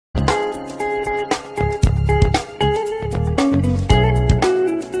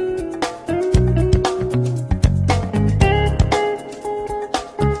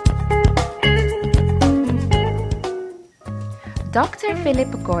Dr.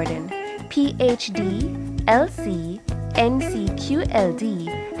 Philip Gordon, PhD, LC,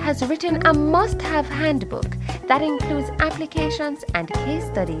 NCQLD, has written a must-have handbook that includes applications and case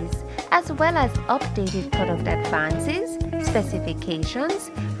studies, as well as updated product advances, specifications,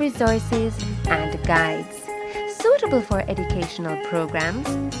 resources, and guides. Suitable for educational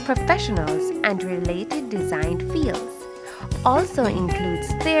programs, professionals, and related design fields. Also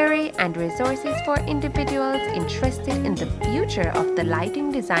includes theory and resources for individuals interested in the future of the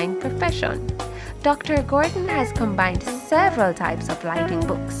lighting design profession. Dr. Gordon has combined several types of lighting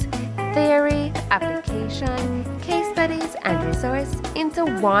books, theory, application, case studies, and resource into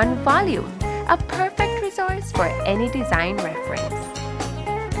one volume, a perfect resource for any design reference.